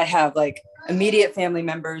 because I have like immediate family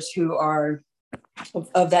members who are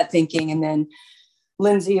of that thinking, and then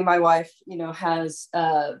Lindsay, my wife, has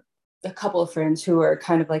a couple of friends who are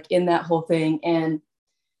kind of like in that whole thing. And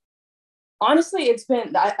honestly, it's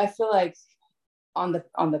been, I feel like on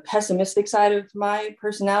the pessimistic side of my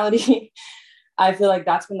personality, I feel like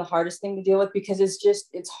that's been the hardest thing to deal with, because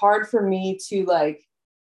it's hard for me to like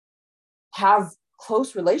have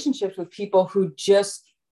close relationships with people who just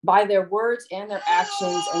by their words and their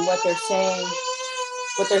actions and what they're saying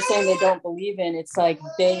they don't believe in, it's like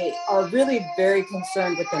they are really very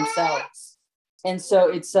concerned with themselves. And so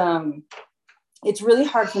it's really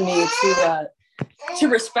hard for me to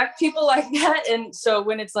respect people like that. And so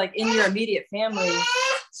when it's like in your immediate family,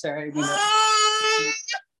 sorry,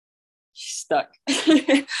 stuck.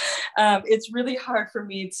 It's really hard for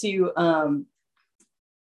me to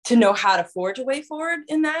know how to forge a way forward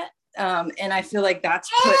in that. And I feel like that's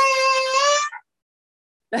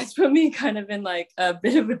put me kind of in like a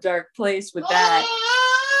bit of a dark place with that.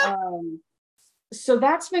 So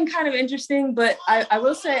that's been kind of interesting, but I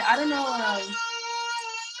will say, I don't know.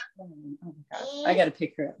 Oh my gosh, I gotta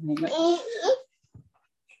pick her up.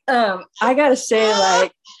 I gotta say,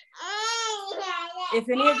 like, if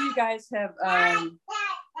any of you guys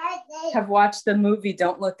have watched the movie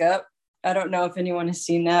Don't Look Up, I don't know if anyone has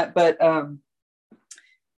seen that, but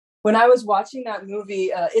when I was watching that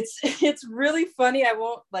movie, it's really funny. I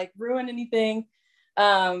won't like ruin anything.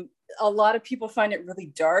 A lot of people find it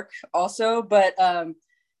really dark also, but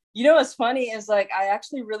you know what's funny is like I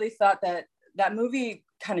actually really thought that movie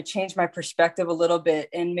kind of changed my perspective a little bit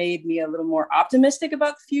and made me a little more optimistic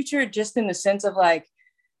about the future, just in the sense of like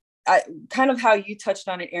kind of how you touched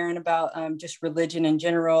on it, Aaron, about just religion in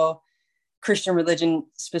general, Christian religion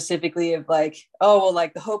specifically, of like, oh well,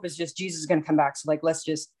 like the hope is just Jesus is going to come back, so like let's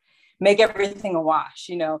just make everything a wash,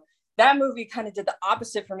 you know. That movie kind of did the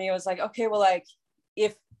opposite for me. It was like, okay, well, like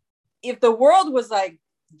if the world was like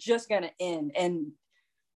just going to end and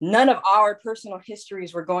none of our personal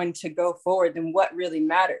histories were going to go forward, then what really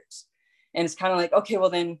matters? And it's kind of like, okay, well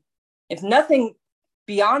then if nothing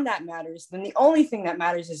beyond that matters, then the only thing that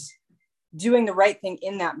matters is doing the right thing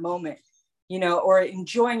in that moment, you know, or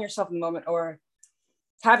enjoying yourself in the moment, or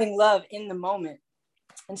having love in the moment.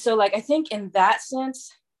 And so like, I think in that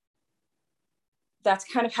sense, that's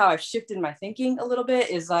kind of how I've shifted my thinking a little bit,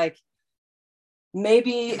 is like,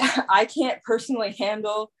 maybe I can't personally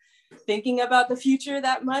handle thinking about the future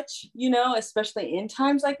that much, you know, especially in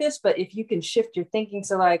times like this. But if you can shift your thinking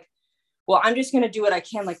to like, well, I'm just going to do what I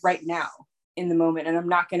can like right now in the moment, and I'm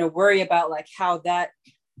not going to worry about like how that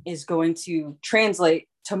is going to translate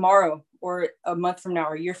tomorrow or a month from now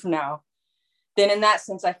or a year from now, then in that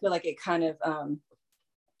sense, I feel like it kind of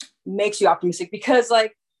makes you optimistic, because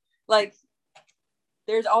like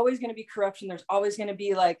there's always going to be corruption. There's always going to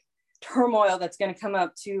be like turmoil that's going to come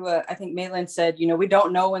up to, I think Maitland said, you know, we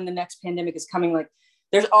don't know when the next pandemic is coming. Like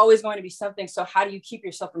there's always going to be something. So how do you keep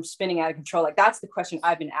yourself from spinning out of control? Like that's the question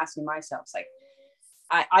I've been asking myself. It's like,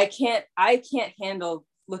 I can't handle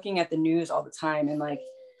looking at the news all the time and like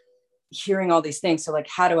hearing all these things. So like,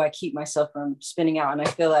 how do I keep myself from spinning out? And I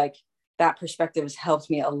feel like that perspective has helped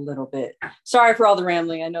me a little bit. Sorry for all the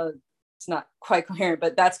rambling. I know it's not quite coherent,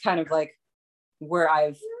 but that's kind of like where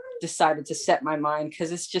I've decided to set my mind,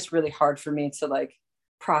 because it's just really hard for me to like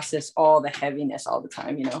process all the heaviness all the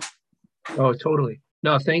time, you know. Oh, totally.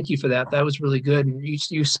 No, thank you for that. That was really good. And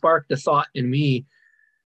you sparked a thought in me.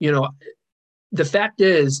 You know, the fact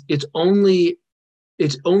is, it's only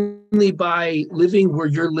by living where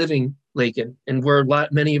you're living, Lakin, and where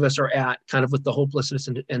many of us are at, kind of with the hopelessness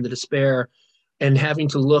and the despair, and having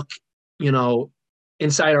to look, you know,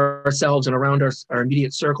 inside ourselves and around our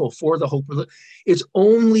immediate circle for the hope. It's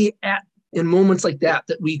only in moments like that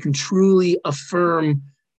that we can truly affirm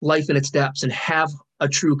life in its depths and have a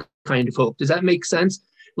true kind of hope. Does that make sense?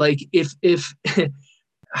 Like if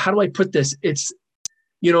how do I put this? It's,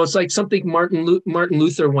 you know, it's like something Martin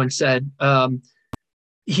Luther once said.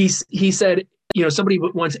 He said, you know, somebody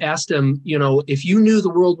once asked him, you know, if you knew the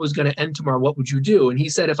world was going to end tomorrow, what would you do? And he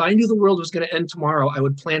said, if I knew the world was going to end tomorrow, I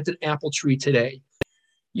would plant an apple tree today.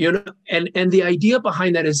 You know, and the idea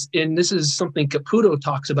behind that is, and this is something Caputo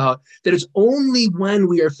talks about, that it's only when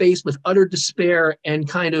we are faced with utter despair and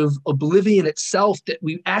kind of oblivion itself that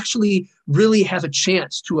we actually really have a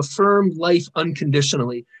chance to affirm life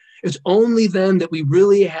unconditionally. It's only then that we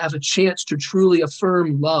really have a chance to truly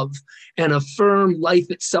affirm love and affirm life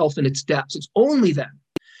itself in its depths. It's only then.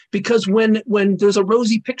 Because when there's a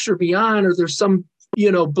rosy picture beyond, or there's some, you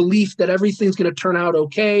know, belief that everything's going to turn out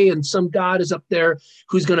okay, and some God is up there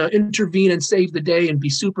who's going to intervene and save the day and be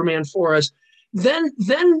Superman for us, then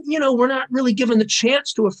you know, we're not really given the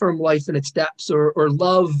chance to affirm life in its depths, or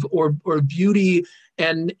love, or beauty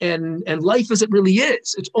and life as it really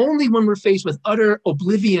is. It's only when we're faced with utter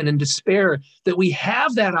oblivion and despair that we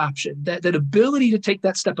have that option, that ability to take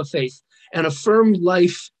that step of faith and affirm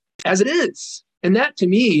life as it is. And that to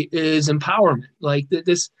me is empowerment. Like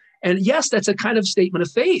this. And yes, that's a kind of statement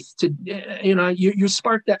of faith. To, you know, you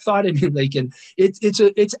sparked that thought in me, Lakin.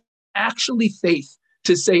 It's actually faith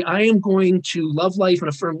to say, I am going to love life and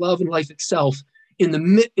affirm love and life itself in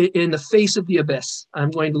the face of the abyss.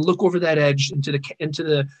 I'm going to look over that edge into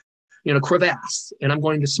the you know, crevasse, and I'm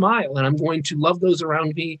going to smile, and I'm going to love those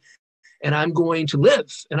around me, and I'm going to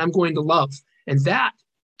live, and I'm going to love. And that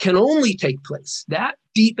can only take place. That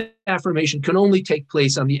deep affirmation can only take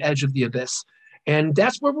place on the edge of the abyss. And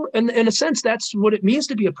that's where we're, in a sense, that's what it means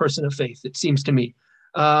to be a person of faith, it seems to me.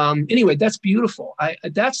 Anyway, that's beautiful.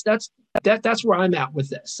 That's where I'm at with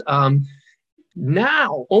this.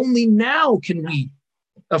 Now, only now can we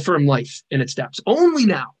affirm life in its steps. Only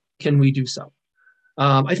now can we do so.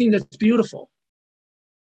 I think that's beautiful.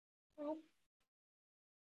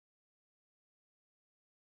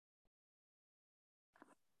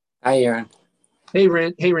 Hi, Aaron. Hey,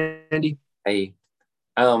 Randy. Hey.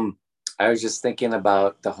 I was just thinking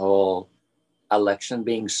about the whole election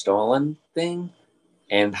being stolen thing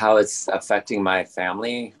and how it's affecting my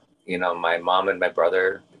family. You know, my mom and my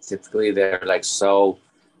brother, typically they're like, so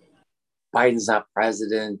Biden's not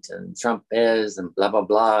president and Trump is and blah, blah,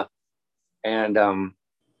 blah. And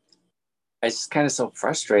it's just kind of so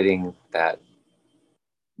frustrating that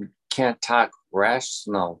you can't talk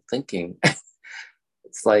rational thinking.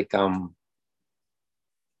 It's like,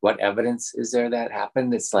 what evidence is there that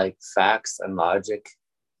happened? It's like facts and logic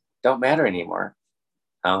don't matter anymore.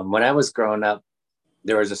 When I was growing up,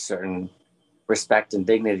 there was a certain respect and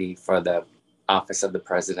dignity for the office of the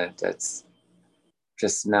president. It's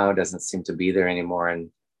just now doesn't seem to be there anymore. And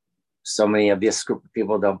so many of this group of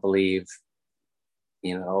people don't believe,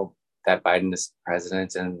 you know, that Biden is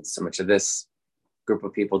president, and so much of this group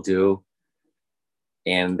of people do,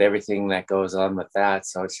 and everything that goes on with that.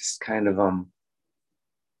 So it's just kind of,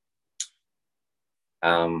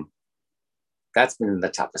 that's been the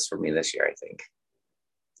toughest for me this year, I think.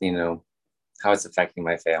 You know, how it's affecting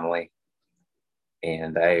my family.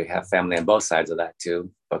 And I have family on both sides of that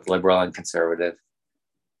too, both liberal and conservative.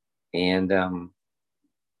 And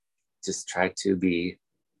just try to be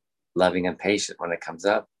loving and patient when it comes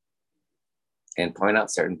up and point out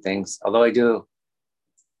certain things. Although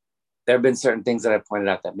there have been certain things that I pointed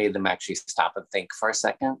out that made them actually stop and think for a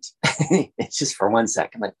second. It's just for 1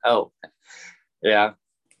 second, like, oh, yeah.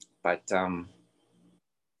 But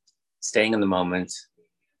staying in the moment,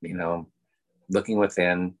 you know, looking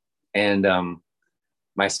within, and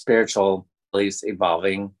my spiritual beliefs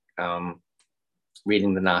evolving,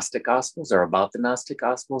 reading the Gnostic Gospels, or about the Gnostic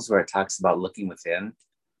Gospels, where it talks about looking within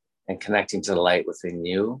and connecting to the light within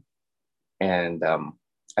you. And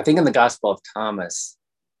I think in the Gospel of Thomas,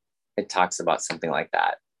 it talks about something like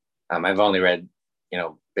that. I've only read, you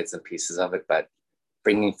know, bits and pieces of it, but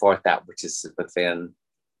bringing forth that which is within,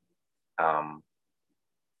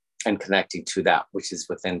 and connecting to that which is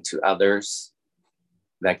within to others,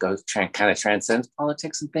 that goes kind of transcends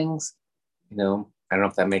politics and things. You know, I don't know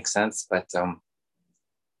if that makes sense, but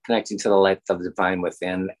connecting to the light of the divine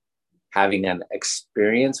within, having an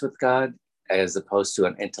experience with God as opposed to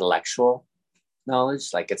an intellectual knowledge.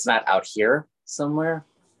 Like, it's not out here somewhere,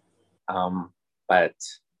 but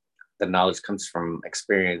the knowledge comes from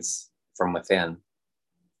experience from within,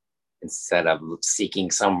 instead of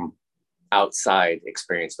seeking some outside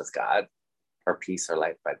experience with God or peace or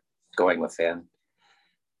light, but going within.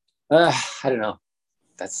 I don't know.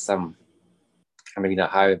 That's I mean, you know,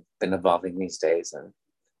 how I've been evolving these days, and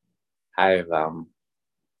I've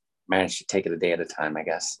managed to take it a day at a time, I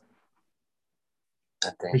guess.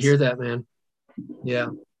 I hear that, man. Yeah.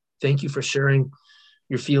 Thank you for sharing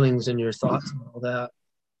your feelings and your thoughts and all that.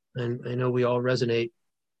 And I know we all resonate.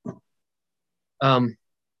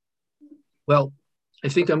 Well, I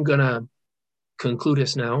think I'm going to conclude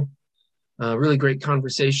us now. Really great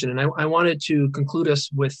conversation. And I wanted to conclude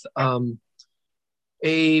us with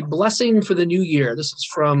a blessing for the new year. This is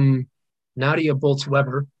from Nadia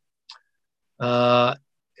Bolz-Weber. And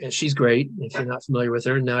she's great. If you're not familiar with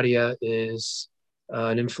her, Nadia is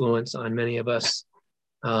an influence on many of us.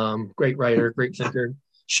 Great writer, great thinker.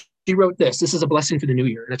 She wrote this. This is a blessing for the new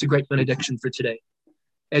year, and it's a great benediction for today.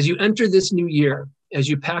 As you enter this new year, as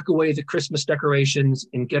you pack away the Christmas decorations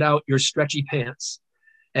and get out your stretchy pants,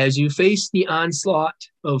 as you face the onslaught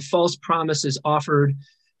of false promises offered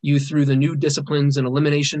you through the new disciplines and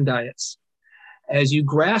elimination diets, as you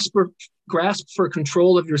grasp for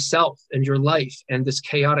control of yourself and your life and this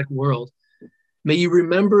chaotic world, may you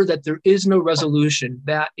remember that there is no resolution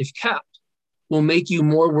that, if kept, will make you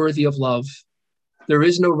more worthy of love. There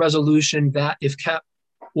is no resolution that, if kept,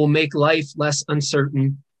 will make life less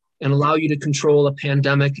uncertain and allow you to control a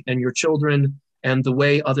pandemic and your children and the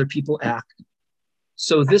way other people act.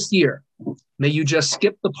 So this year, may you just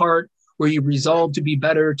skip the part where you resolve to be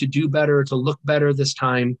better, to do better, to look better this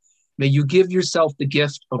time. May you give yourself the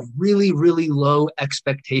gift of really, really low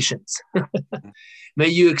expectations. May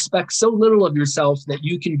you expect so little of yourself that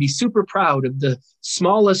you can be super proud of the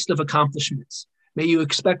smallest of accomplishments. May you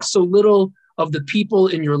expect so little of the people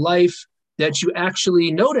in your life that you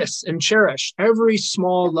actually notice and cherish every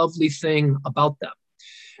small, lovely thing about them.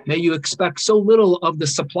 May you expect so little of the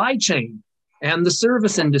supply chain and the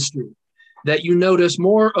service industry, that you notice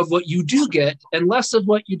more of what you do get and less of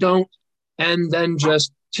what you don't, and then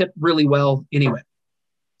just tip really well anyway.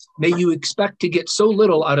 May you expect to get so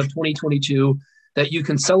little out of 2022 that you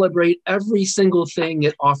can celebrate every single thing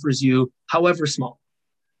it offers you, however small,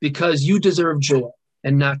 because you deserve joy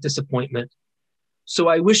and not disappointment. So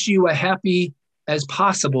I wish you a happy as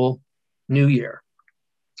possible new year.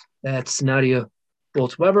 That's Nadia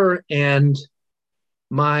Bolt-Weber, and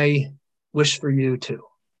my wish for you too.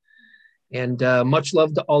 And much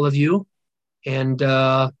love to all of you, and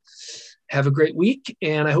have a great week.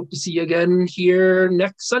 And I hope to see you again here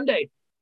next Sunday.